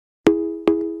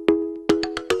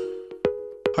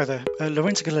Hi there,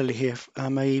 Lorenzo Galelli here.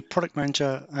 I'm a product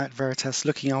manager at Veritas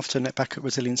looking after NetBackup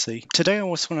Resiliency. Today I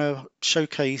just want to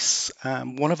showcase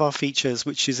one of our features,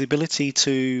 which is the ability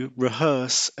to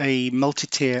rehearse a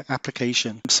multi-tier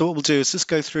application. So what we'll do is just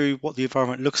go through what the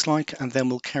environment looks like and then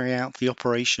we'll carry out the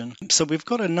operation. So we've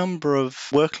got a number of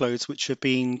workloads which have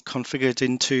been configured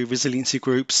into resiliency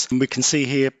groups. And we can see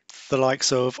here the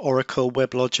likes of Oracle,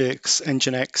 WebLogic,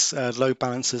 nginx, load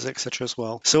balancers, etc. as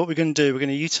well. So what we're going to do, we're going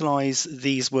to utilize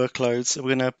these workloads.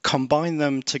 We're going to combine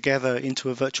them together into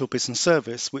a virtual business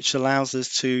service, which allows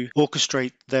us to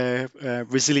orchestrate their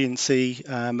resiliency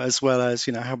as well as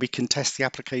how we can test the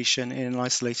application in an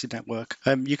isolated network.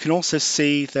 You can also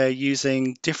see they're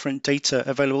using different data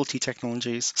availability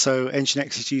technologies. So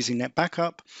nginx is using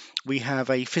NetBackup. We have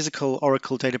a physical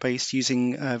Oracle database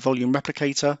using Volume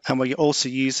Replicator, and we're also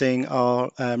using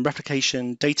our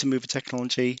replication data mover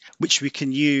technology, which we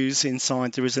can use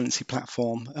inside the Resiliency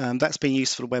platform. That's being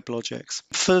used for the WebLogics.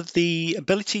 For the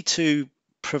ability to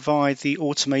provide the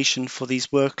automation for these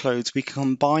workloads, we can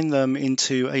combine them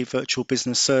into a virtual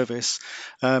business service.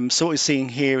 So what we're seeing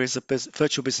here is a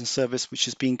virtual business service which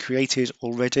has been created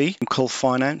already called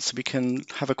Finance. We can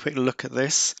have a quick look at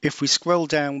this. If we scroll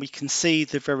down, we can see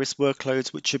the various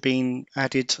workloads which are being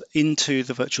added into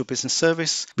the virtual business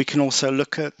service. We can also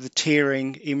look at the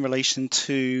tiering in relation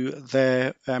to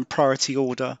their priority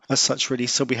order as such, really.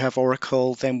 So we have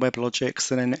Oracle, then WebLogic,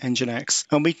 then nginx,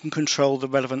 and we can control the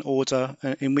relevant order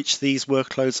in which these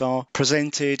workloads are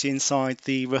presented inside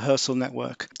the Rehearsal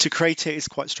network. To create it is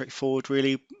quite straightforward,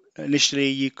 really.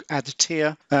 Initially, you add a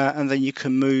tier, and then you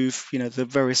can move, the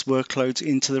various workloads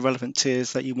into the relevant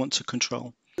tiers that you want to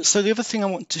control. So the other thing I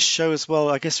want to show as well,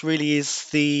 I guess, really is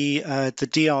the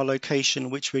DR location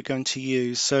which we're going to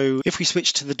use. So if we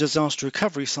switch to the disaster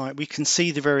recovery site, we can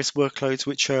see the various workloads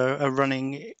which are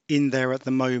running in there at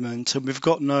the moment. And we've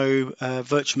got no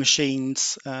virtual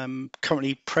machines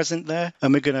currently present there,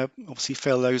 and we're going to obviously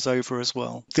fail those over as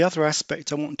well. The other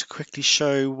aspect I want to quickly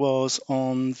show was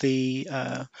on the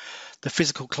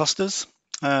physical clusters.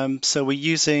 So we're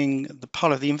using the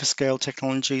part of the InfoScale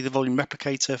technology, the volume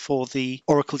replicator for the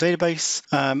Oracle database.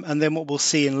 And then what we'll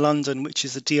see in London, which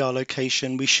is a DR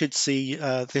location, we should see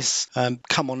this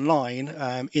come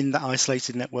online in the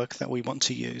isolated network that we want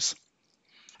to use.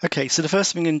 Okay, so the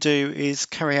first thing we can do is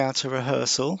carry out a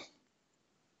rehearsal.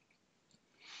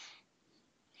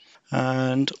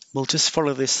 And we'll just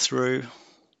follow this through.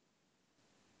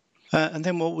 And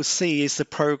then what we'll see is the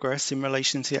progress in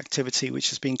relation to the activity which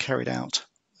has been carried out.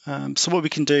 So what we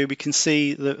can do, we can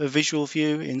see a visual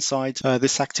view inside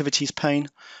this activities pane.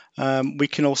 We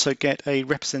can also get a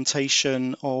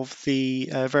representation of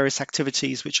the various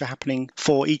activities which are happening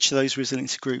for each of those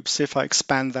resiliency groups. So if I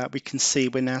expand that, we can see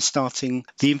we're now starting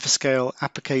the InfoScale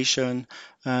application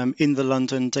in the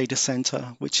London data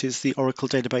center, which is the Oracle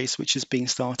database, which is being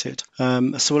started.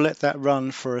 So we'll let that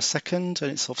run for a second,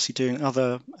 and it's obviously doing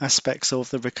other aspects of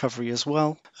the recovery as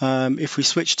well. If we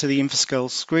switch to the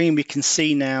InfoScale screen, we can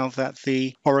see now that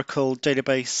the Oracle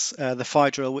database, the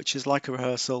fire drill, which is like a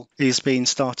rehearsal, is being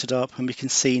started up, and we can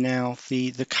see now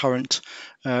the current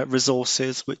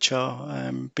resources which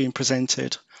are being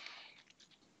presented.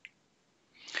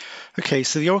 Okay,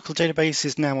 so the Oracle database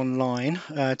is now online.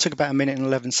 It took about 1 minute and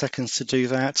 11 seconds to do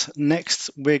that. Next,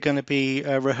 we're going to be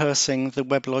rehearsing the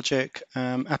WebLogic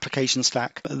application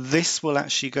stack. This will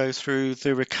actually go through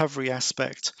the recovery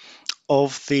aspect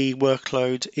of the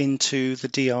workload into the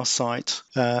DR site.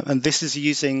 And this is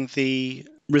using the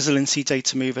Resiliency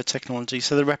Data Mover technology.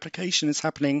 So the replication is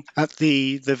happening at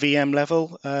the VM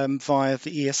level via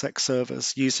the ESX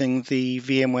servers using the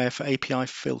VMware for API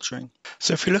filtering.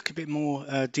 So if we look a bit more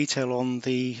detail on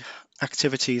the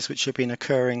activities which have been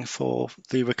occurring for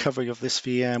the recovery of this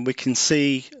VM, we can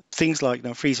see things like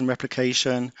freezing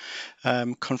replication,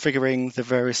 configuring the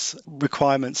various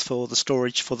requirements for the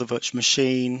storage for the virtual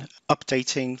machine,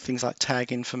 updating things like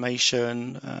tag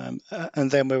information, and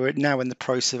then we're now in the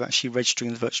process of actually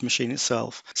registering the virtual machine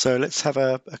itself. So let's have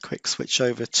a quick switch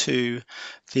over to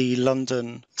the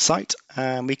London site,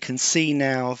 and we can see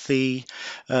now the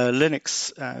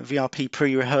Linux VRP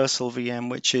pre-rehearsal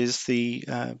VM, which is the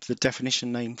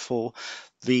definition name for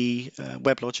the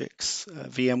WebLogic's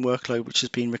VM workload, which has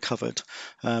been recovered.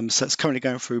 So it's currently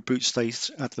going through boot state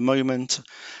at the moment.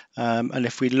 And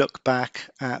if we look back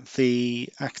at the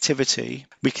activity,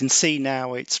 we can see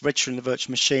now it's registering the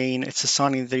virtual machine, it's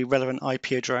assigning the relevant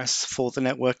IP address for the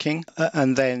networking,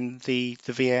 and then the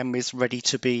VM is ready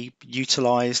to be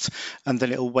utilized, and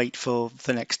then it'll wait for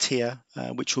the next tier,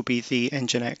 which will be the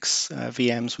nginx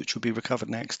VMs, which will be recovered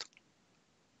next.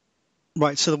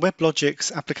 Right, so the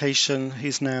WebLogix application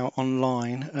is now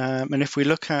online, and if we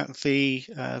look at the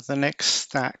next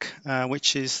stack,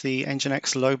 which is the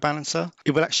nginx load balancer,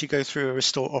 it will actually go through a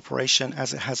restore operation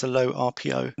as it has a low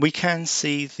RPO. We can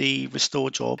see the restore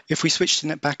job. If we switch to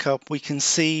NetBackup, we can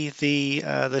see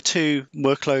the two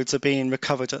workloads are being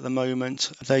recovered at the moment.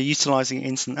 They're utilizing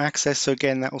instant access, so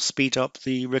again, that will speed up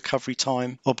the recovery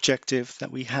time objective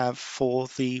that we have for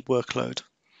the workload.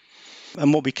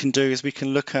 And what we can do is we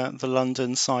can look at the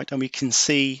London site and we can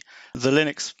see the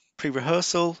Linux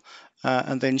pre-rehearsal,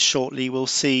 and then shortly we'll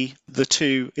see the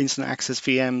two instant access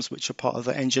VMs, which are part of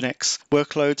the nginx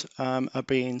workload, are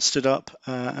being stood up,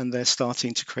 and they're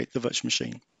starting to create the virtual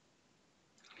machine.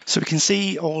 So we can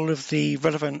see all of the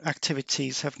relevant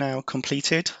activities have now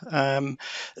completed.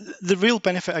 The real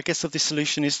benefit, I guess, of this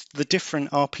solution is the different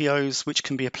RPOs which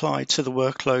can be applied to the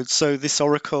workload. So this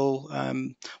Oracle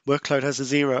workload has a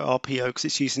 0 RPO because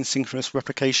it's using synchronous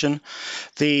replication.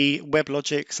 The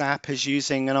WebLogix app is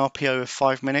using an RPO of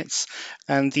 5 minutes,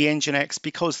 and the nginx,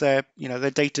 because their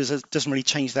data doesn't really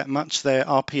change that much, their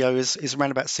RPO is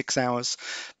around about 6 hours.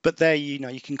 But there,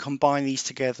 you can combine these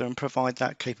together and provide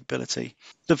that capability.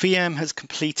 The VM has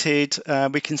completed.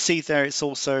 We can see there it's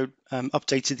also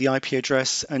updated the IP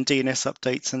address and DNS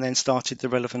updates, and then started the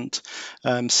relevant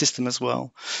system as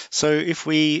well. So if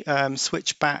we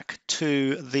switch back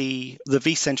to the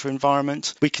vCenter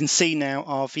environment, we can see now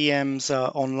our VMs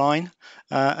are online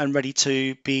and ready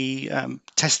to be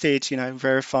tested,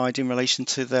 verified in relation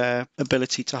to their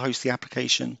ability to host the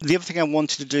application. The other thing I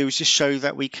wanted to do is just show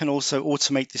that we can also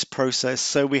automate this process.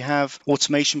 So we have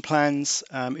automation plans.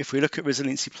 If we look at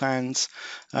resiliency plans,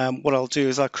 what I'll do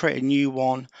is I'll create a new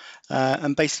one.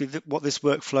 And basically what this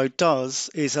workflow does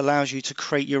is allows you to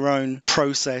create your own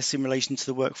process in relation to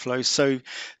the workflow. So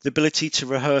the ability to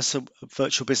rehearse a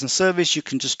virtual business service, you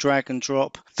can just drag and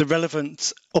drop the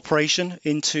relevant operation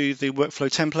into the workflow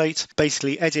template,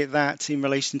 basically edit that in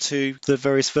relation to the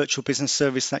various virtual business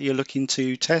service that you're looking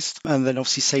to test, and then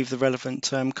obviously save the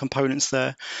relevant components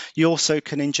there. You also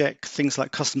can inject things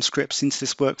like custom scripts into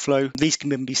this workflow. These can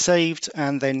then be saved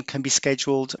and then can be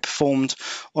scheduled, performed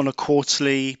on a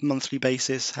quarterly, monthly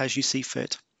basis as you see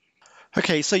fit.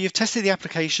 Okay, so you've tested the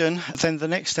application. Then the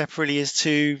next step really is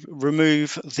to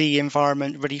remove the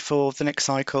environment ready for the next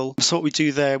cycle. So what we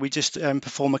do there, we just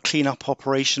perform a cleanup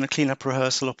operation, a cleanup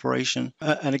rehearsal operation.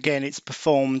 And again, it's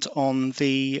performed on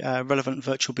the relevant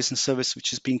virtual business service, which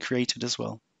has been created as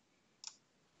well.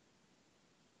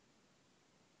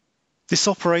 This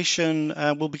operation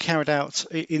will be carried out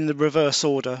in the reverse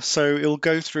order. So it will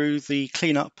go through the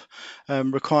cleanup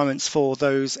requirements for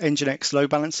those nginx load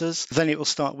balancers. Then it will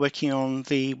start working on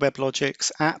the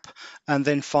WebLogix app. And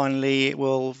then finally, it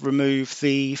will remove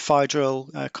the fire drill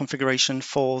configuration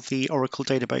for the Oracle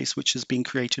database, which has been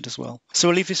created as well. So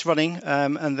we'll leave this running,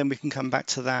 and then we can come back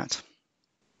to that.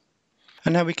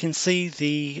 And now we can see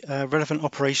the relevant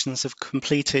operations have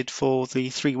completed for the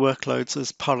 3 workloads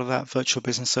as part of that virtual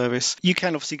business service. You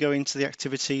can obviously go into the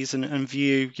activities and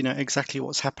view, exactly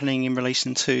what's happening in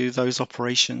relation to those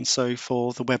operations. So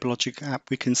for the WebLogix app,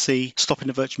 we can see stopping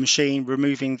the virtual machine,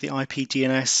 removing the IP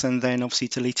DNS, and then obviously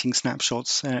deleting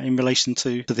snapshots in relation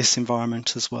to this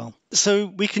environment as well. So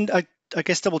we can, I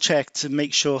guess, double check to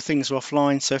make sure things are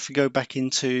offline. So if we go back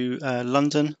into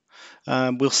London,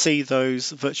 we'll see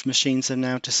those virtual machines have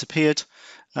now disappeared.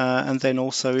 And then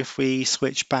also if we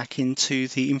switch back into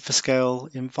the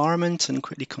InfoScale environment and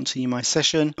quickly continue my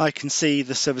session, I can see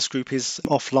the service group is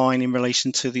offline in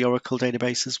relation to the Oracle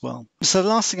database as well. So the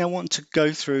last thing I want to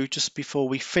go through just before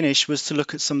we finish was to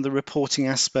look at some of the reporting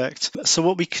aspect. So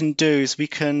what we can do is we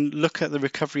can look at the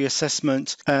recovery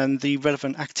assessment and the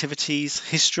relevant activities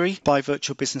history by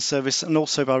virtual business service and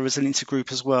also by Resiliency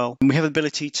Group as well. And we have the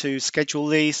ability to schedule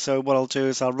these. So what I'll do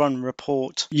is I'll run a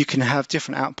report. You can have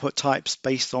different output types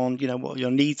based on what your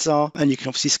needs are, and you can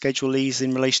obviously schedule these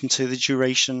in relation to the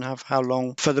duration of how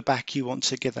long further back you want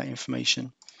to get that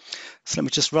information. So let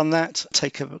me just run that,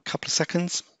 take a couple of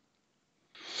seconds.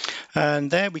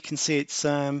 And there we can see it's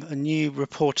a new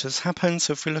report has happened.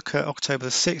 So if we look at October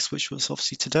the 6th, which was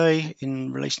obviously today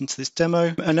in relation to this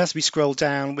demo, and as we scroll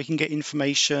down, we can get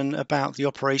information about the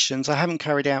operations. I haven't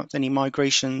carried out any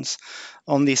migrations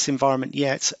on this environment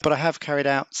yet, but I have carried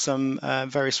out some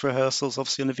various rehearsals,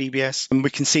 obviously on the VBS, and we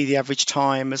can see the average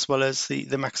time as well as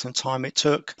the maximum time it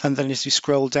took. And then as we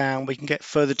scroll down, we can get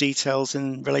further details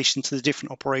in relation to the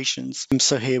different operations.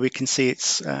 So here we can see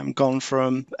it's gone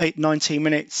from 19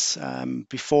 minutes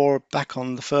before, back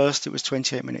on the 1st, it was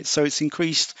 28 minutes. So it's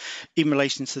increased in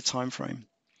relation to the time frame.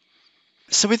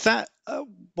 So with that, I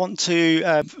want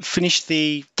to finish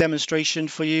the demonstration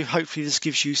for you. Hopefully this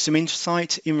gives you some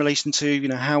insight in relation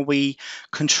to how we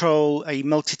control a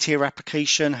multi-tier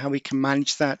application, how we can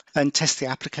manage that and test the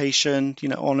application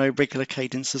on a regular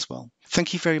cadence as well.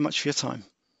 Thank you very much for your time.